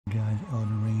Guys,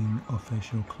 Elden Ring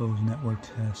official closed network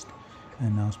test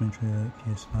announcement trailer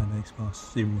PS5 Xbox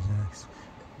Series X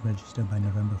registered by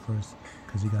November 1st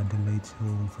because it got delayed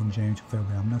from January to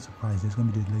February. I'm not surprised. There's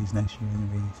going to be delays next year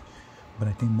anyways, but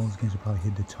I think most games will probably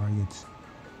hit the targets.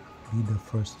 Read the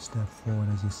first step forward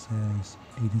as it says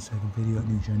 18-second video, a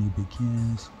new journey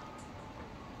begins.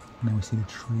 Now we see the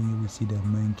tree, we see the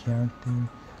main character.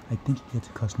 I think you get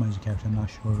to customize the character, I'm not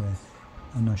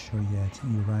sure yet.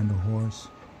 You ride the horse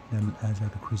that has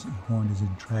like a crazy horn. There's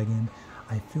a dragon.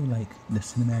 I feel like the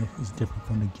cinematic is different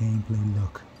from the gameplay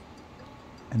look,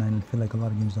 and I feel like a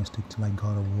lot of games don't stick to like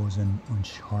God of Wars and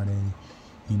Uncharted,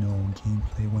 you know,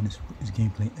 gameplay when it's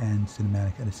gameplay and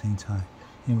cinematic at the same time.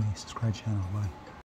 Anyway, subscribe channel, bye.